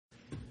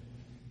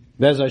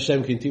Bais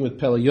Hashem, continue with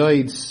Pele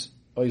Yoetz,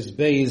 Bais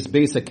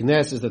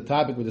Haknesess. The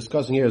topic we're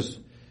discussing here is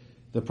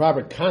the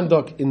proper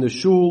conduct in the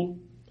shul,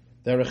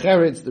 the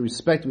recheretz, the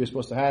respect we're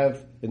supposed to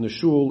have in the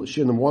shul,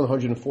 shir number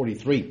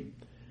 143.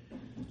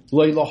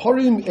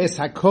 Loilahorim es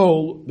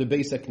hakol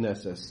b'Bais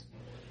Haknesess.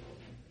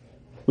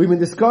 We've been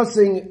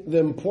discussing the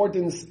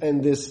importance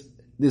and this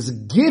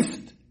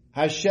gift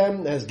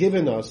Hashem has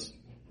given us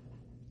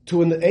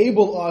to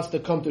enable us to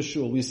come to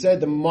shul. We said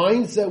the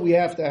mindset we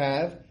have to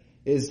have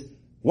is,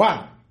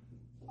 wow,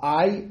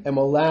 I am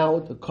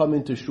allowed to come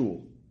into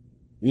shul.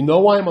 You know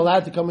why I'm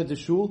allowed to come into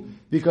shul?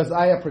 Because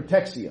I have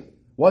protexia.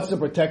 What's the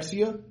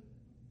protexia?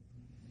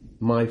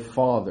 My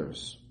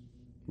fathers.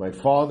 My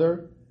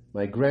father,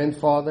 my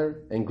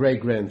grandfather, and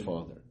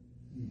great-grandfather.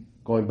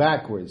 Going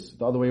backwards,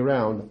 the other way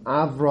around,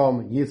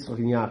 Avram, Yitzchak,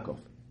 and Yaakov.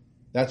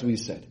 That's what he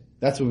said.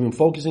 That's what we've been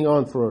focusing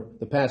on for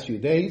the past few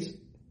days.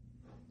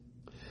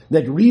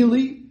 That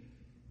really,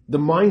 the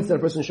mindset a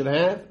person should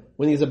have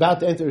when he's about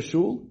to enter a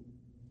shul,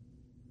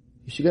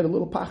 he should get a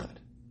little pachad,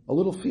 a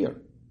little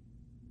fear.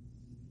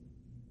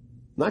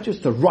 Not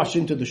just to rush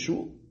into the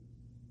shul.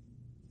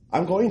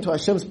 I'm going to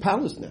Hashem's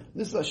palace now.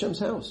 This is Hashem's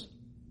house.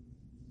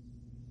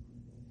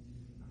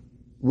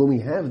 When we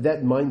have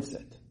that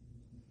mindset,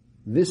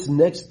 this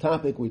next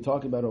topic we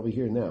talk about over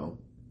here now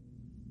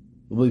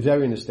will be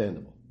very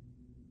understandable.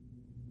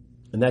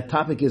 And that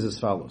topic is as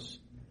follows.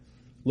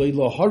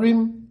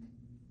 Loilahorim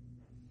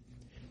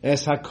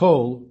es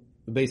hakol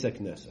b'Bais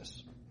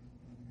Haknesess.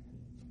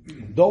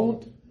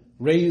 Don't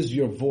raise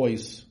your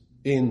voice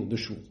in the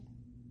shul.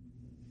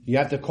 You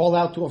have to call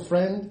out to a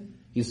friend.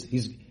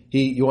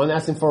 You want to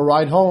ask him for a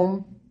ride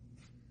home.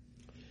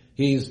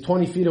 He's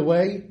 20 feet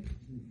away.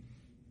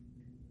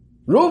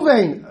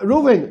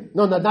 Reuven.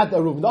 No, not that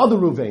Reuven. The other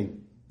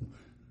Reuven.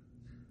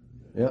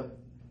 Yeah.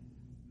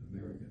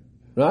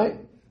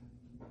 Right?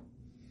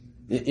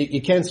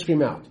 You can't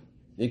scream out.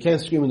 You can't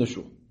scream in the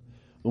shul.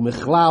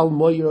 Umechlal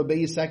moyer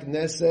Bais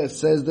Haknesess,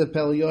 says the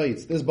Pele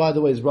Yoetz. This, by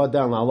the way, is brought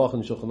down in Halach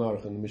and Shulchan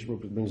Aruch, and the Mishnah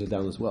brings it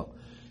down as well.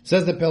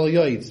 Says the Pele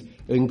Yoetz,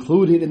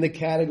 included in the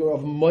category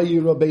of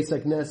moyer Bais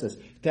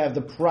Haknesess, to have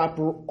the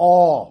proper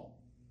awe,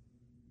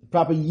 the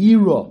proper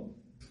yira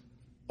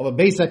of a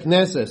Bais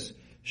Haknesess.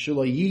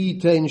 Shelo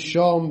yitein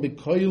sham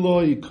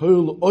b'koiloi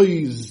kol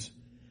oiz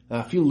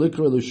afil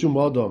likra l'shum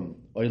adam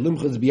oy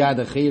limchas biyad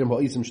achirim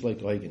ha'isim shlei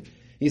toigen.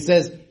 He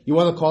says, you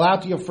want to call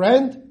out to your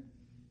friend?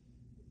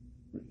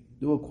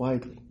 Do it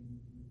quietly.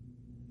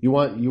 You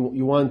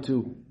want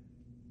to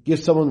give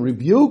someone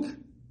rebuke?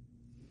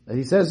 As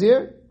he says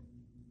here,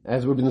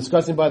 as we've been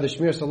discussing by the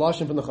Shmir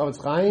Salashim from the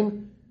Chavetz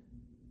Chaim,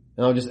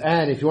 and I'll just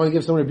add, if you want to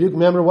give someone rebuke,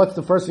 remember what's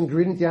the first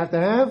ingredient you have to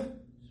have?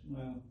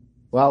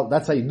 Well,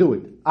 that's how you do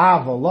it.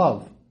 Ava,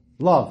 love.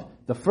 Love.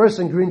 The first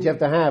ingredient you have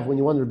to have when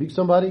you want to rebuke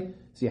somebody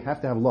is you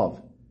have to have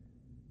love.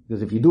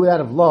 Because if you do it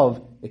out of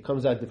love, it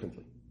comes out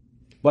differently.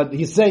 But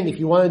he's saying if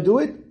you want to do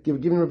it,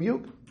 give him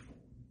rebuke.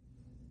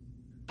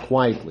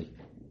 Quietly.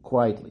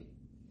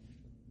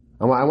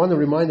 I want to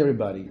remind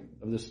everybody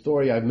of the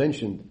story I've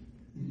mentioned,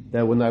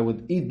 that when I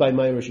would eat by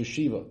my Rosh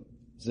Hashiva,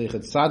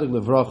 Zeichet Tzadik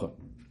Levracha,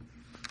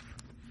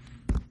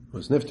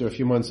 was nifter a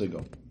few months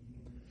ago.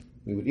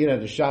 We would eat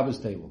at a Shabbos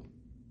table.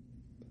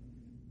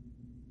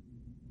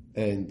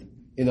 And,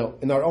 in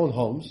our own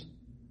homes,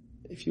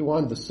 if you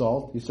want the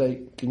salt, you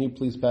say, can you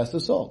please pass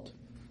the salt?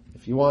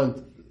 If you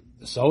want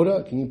the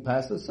soda, can you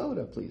pass the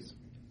soda, please?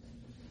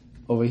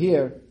 Over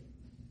here,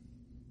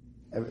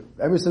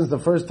 ever since the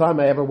first time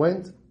I ever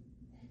went,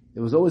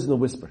 it was always in a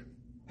whisper.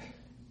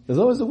 There's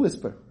always a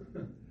whisper.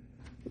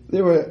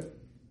 There were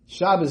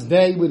Shabbos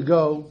day we'd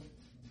go,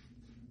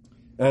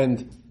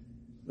 and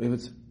we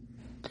would say,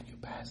 can you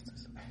pass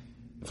this?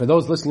 For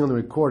those listening on the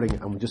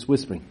recording, I'm just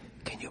whispering,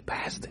 can you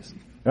pass this?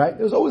 Right?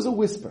 There's always a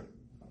whisper.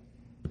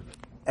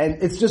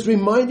 And it's just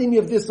reminding me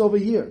of this over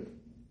here.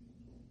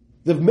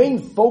 The main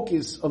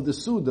focus of the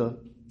Suda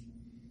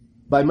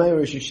by my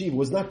Rosh Hashiva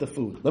was not the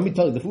food. Let me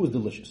tell you, the food was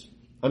delicious.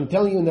 I'm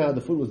telling you now,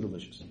 the food was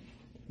delicious.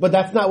 But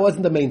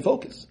wasn't the main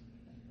focus.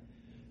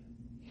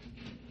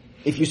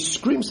 If you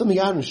scream something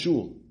out in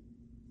shul,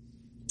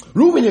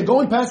 Reuven, you're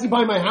going passing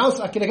by my house,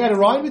 can I get a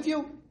ride with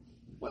you?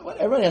 What?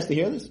 Everybody has to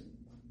hear this.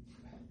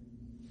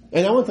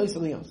 And I want to tell you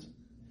something else.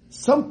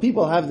 Some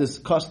people have this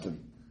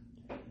custom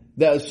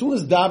that as soon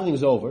as davening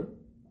is over,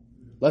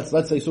 let's say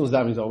as soon as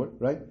davening is over,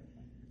 right?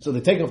 So they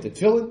take off the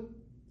tefillin,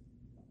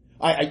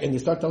 and they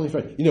start telling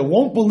their friends,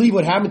 won't believe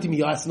what happened to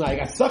me last night. I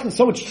got stuck in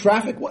so much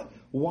traffic.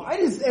 Why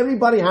does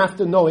everybody have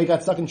to know he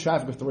got stuck in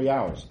traffic for 3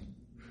 hours?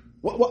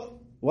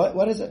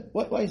 What is it?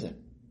 Why is it?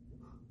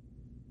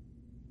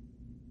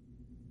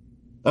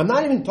 I'm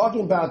not even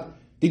talking about,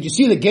 did you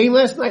see the game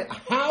last night?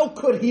 How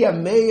could he have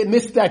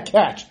missed that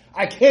catch?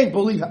 I can't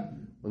believe how.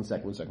 One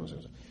second.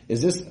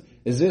 Is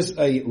this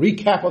a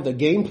recap of the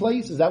game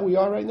plays? Is that where we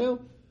are right now?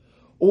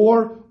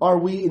 Or are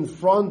we in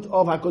front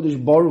of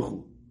HaKadosh Baruch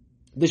Hu?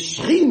 The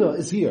Shechina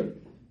is here.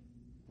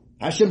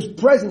 Hashem's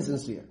presence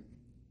is here.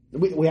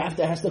 We have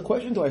to ask the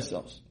question to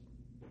ourselves.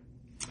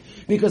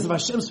 Because if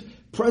Hashem's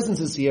presence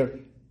is here,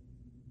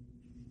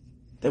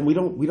 then we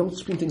don't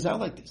scream things out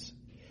like this.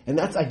 And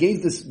I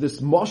gave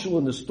this marshal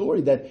in the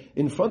story that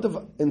in front of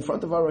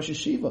our Rosh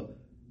Yeshiva,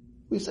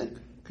 we said,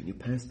 can you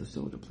pass the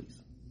soda, please?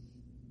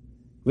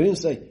 We didn't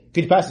say,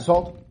 can you pass the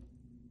salt?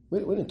 We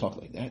didn't talk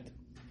like that.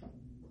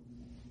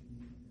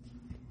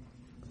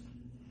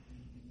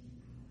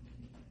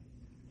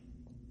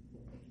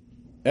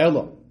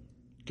 Elo,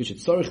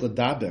 kishetzorich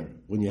ledaber,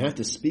 when you have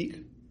to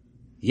speak,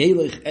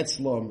 yelech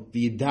etzlom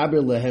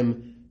v'yidaber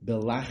lehem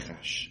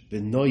belachash,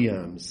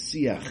 benoyam,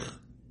 siach,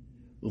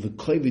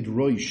 uvekovid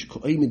roish,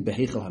 ko'imid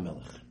behechel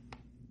hamelech.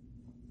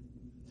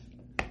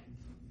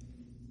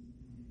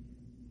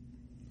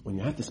 When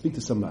you have to speak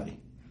to somebody,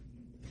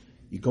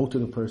 you go to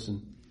the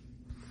person,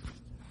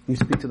 you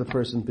speak to the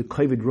person,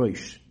 bekovid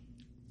roish.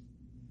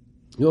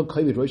 You know what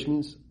kovid roish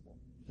means?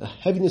 A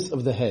heaviness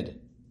of the head.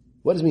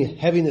 What does it mean,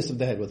 heaviness of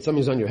the head? When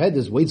something's on your head,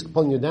 there's weights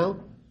pulling you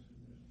down?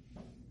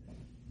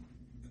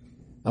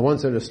 I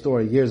once heard a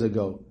story years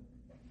ago.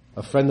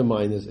 A friend of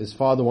mine, his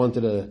father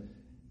wanted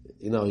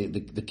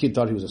the kid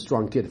thought he was a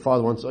strong kid. The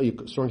father wants,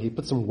 you're strong. He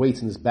put some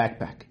weights in his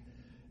backpack.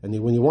 And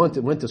when he went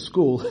to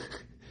school,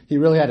 he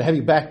really had a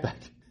heavy backpack.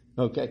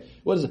 Okay?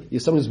 What is it?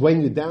 If someone's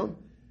weighing you down?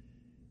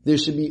 There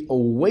should be a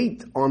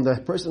weight on the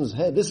person's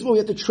head. This is what we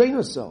have to train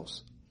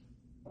ourselves.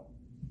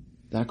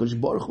 The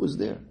HaKadosh Baruch Hu is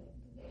there.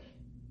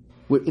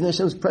 We're in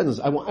Hashem's presence.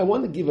 I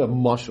want to give a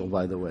mashal,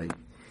 by the way.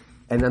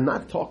 And I'm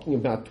not talking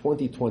about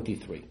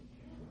 2023.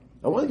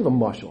 I want to give a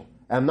mashal.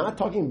 I'm not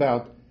talking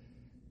about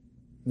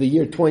the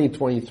year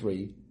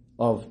 2023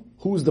 of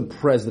who's the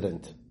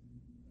president.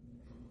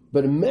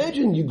 But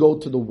imagine you go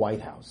to the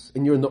White House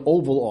and you're in the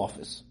Oval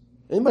Office.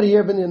 Anybody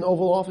here been in an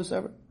Oval Office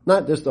ever?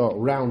 Not just a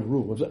round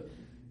room.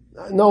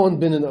 No one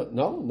been in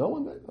no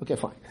one been? Okay,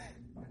 fine.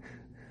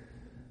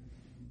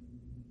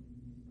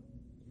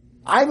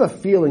 I have a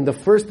feeling the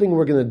first thing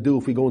we're going to do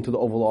if we go into the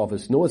Oval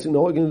Office, know what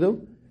we're going to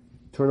do?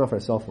 Turn off our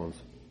cell phones.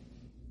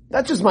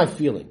 That's just my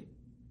feeling.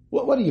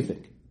 What do you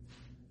think?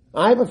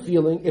 I have a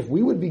feeling if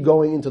we would be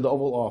going into the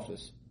Oval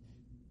Office,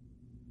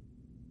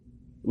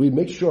 we'd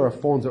make sure our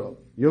phones are up.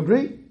 You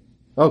agree?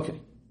 Okay.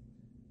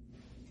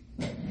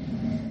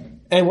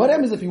 And what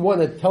happens if you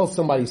want to tell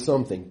somebody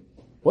something?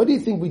 What do you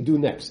think we'd do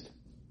next?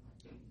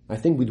 I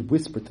think we'd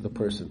whisper to the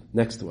person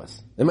next to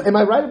us. Am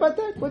I right about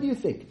that? What do you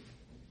think?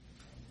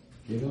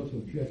 You'd also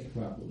dress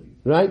properly.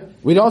 Right?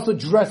 We'd also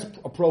dress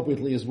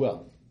appropriately as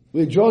well.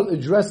 We'd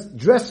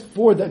dress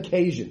for the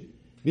occasion.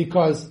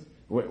 Because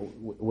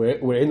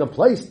we're in a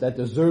place that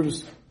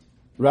deserves,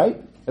 right?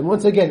 And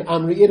once again,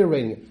 I'm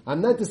reiterating it.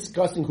 I'm not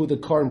discussing who the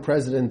current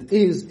president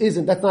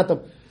isn't. That's not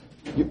the,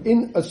 you're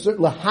in a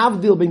certain,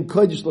 lahavdil bin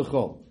kodesh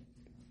l'chol.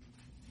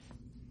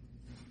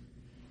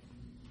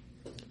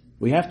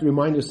 We have to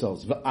remind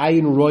ourselves,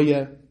 v'ayin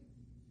roya,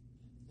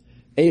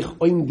 eich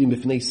oimdim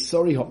b'fnei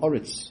sori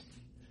ha'oretz,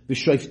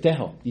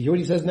 v'shoifteha. You hear what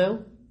he says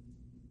now?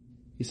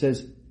 He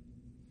says,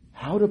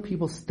 how do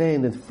people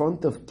stand in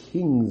front of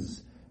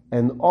kings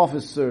and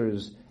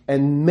officers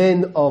and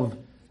men of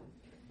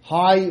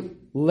high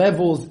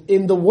levels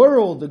in the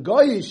world, the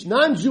Goyish,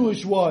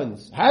 non-Jewish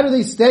ones? How do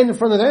they stand in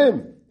front of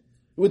them?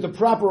 With the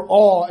proper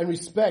awe and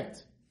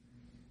respect.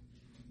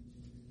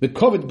 The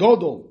Kovet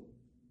Godol.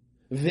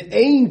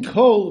 V'ein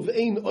kol,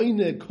 v'ein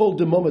oine kol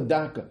demoma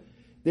daka.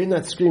 They're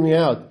not screaming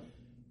out,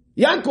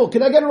 Yankel,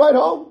 can I get a ride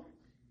home?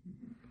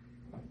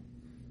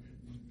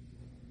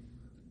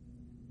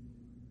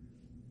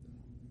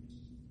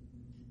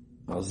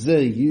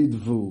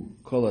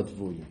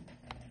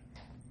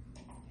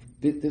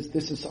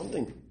 This is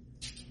something.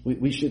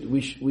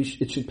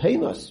 It should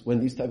pain us when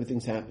these type of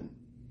things happen.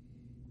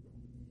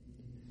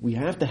 We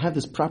have to have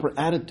this proper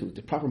attitude,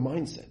 the proper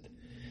mindset.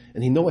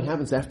 And you know what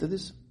happens after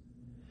this?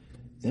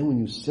 Then when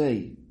you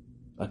say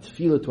a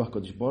tefillah to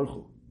HaKadosh Baruch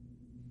Hu,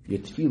 your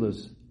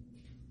tefillahs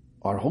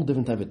are a whole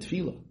different type of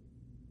tefillah.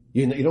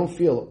 You don't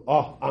feel,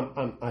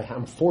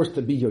 I'm forced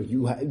to be here.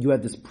 You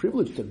have this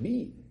privilege to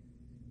be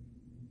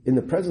in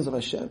the presence of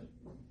Hashem.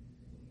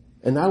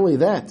 And not only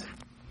that,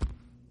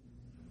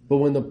 but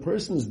when the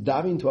person is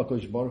davening to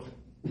HaKadosh Baruch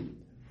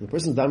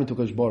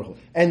Hu,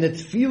 and the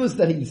tefillahs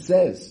that he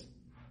says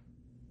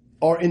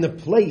are in a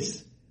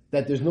place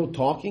that there's no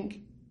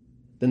talking,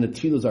 then the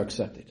tefillahs are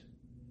accepted.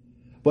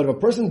 But if a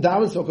person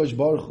davens to HaKadosh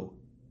Baruch Hu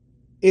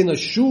in a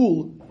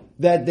shul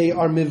that they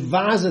are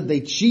mivazah,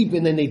 they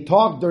cheapen and they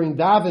talk during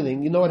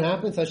davening, you know what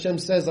happens? Hashem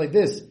says like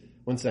this,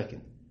 1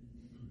 second.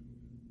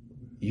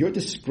 You're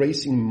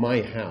disgracing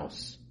my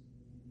house.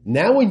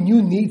 Now when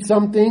you need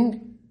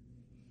something,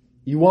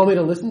 you want me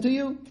to listen to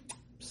you?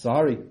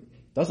 Sorry.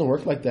 Doesn't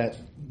work like that.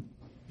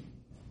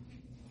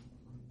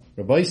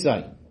 Rabbi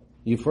Isai,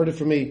 you've heard it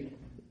from me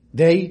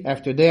day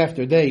after day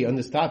after day on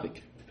this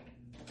topic.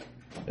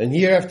 And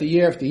year after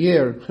year after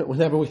year,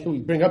 whenever we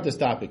bring up this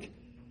topic.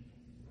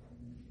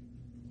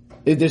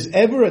 If there's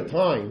ever a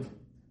time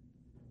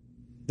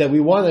that we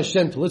want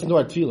Hashem to listen to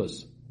our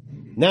tefillahs,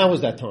 now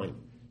is that time.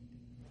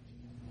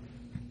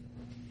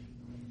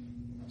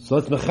 So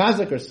let's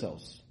mechazek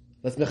ourselves.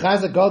 Let's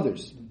mechazek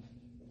others.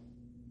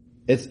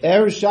 It's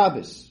Erev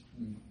Shabbos.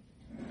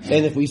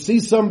 And if we see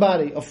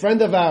somebody, a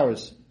friend of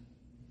ours,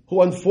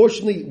 who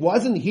unfortunately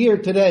wasn't here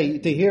today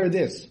to hear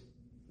this,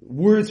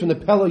 words from the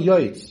Pele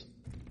Yoetz,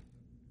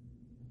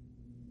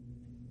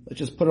 let's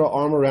just put our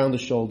arm around the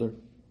shoulder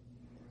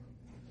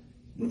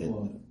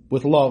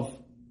with love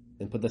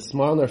and put a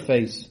smile on their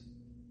face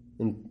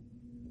and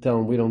tell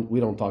them we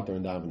don't talk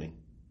during davening.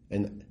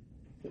 And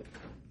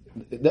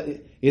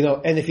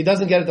and if he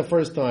doesn't get it the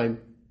first time,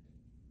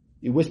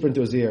 you whisper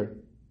into his ear,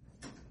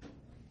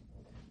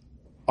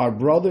 our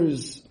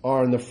brothers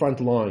are in the front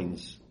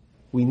lines.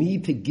 We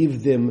need to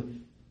give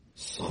them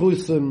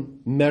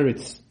schusim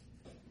merits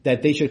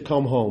that they should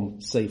come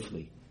home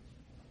safely.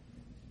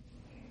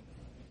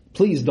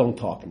 Please don't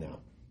talk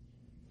now.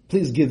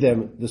 Please give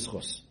them the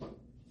schus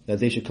that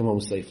they should come home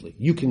safely.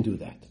 You can do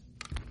that.